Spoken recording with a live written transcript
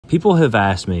People have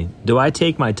asked me, do I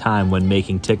take my time when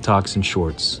making TikToks and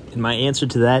shorts? And my answer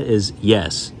to that is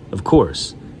yes, of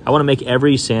course. I want to make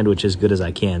every sandwich as good as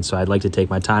I can, so I'd like to take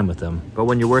my time with them. But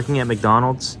when you're working at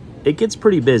McDonald's, it gets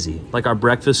pretty busy. Like our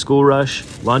breakfast school rush,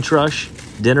 lunch rush,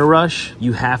 dinner rush,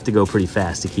 you have to go pretty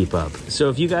fast to keep up. So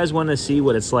if you guys want to see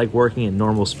what it's like working at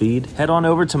normal speed, head on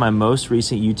over to my most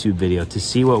recent YouTube video to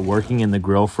see what working in the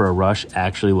grill for a rush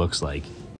actually looks like.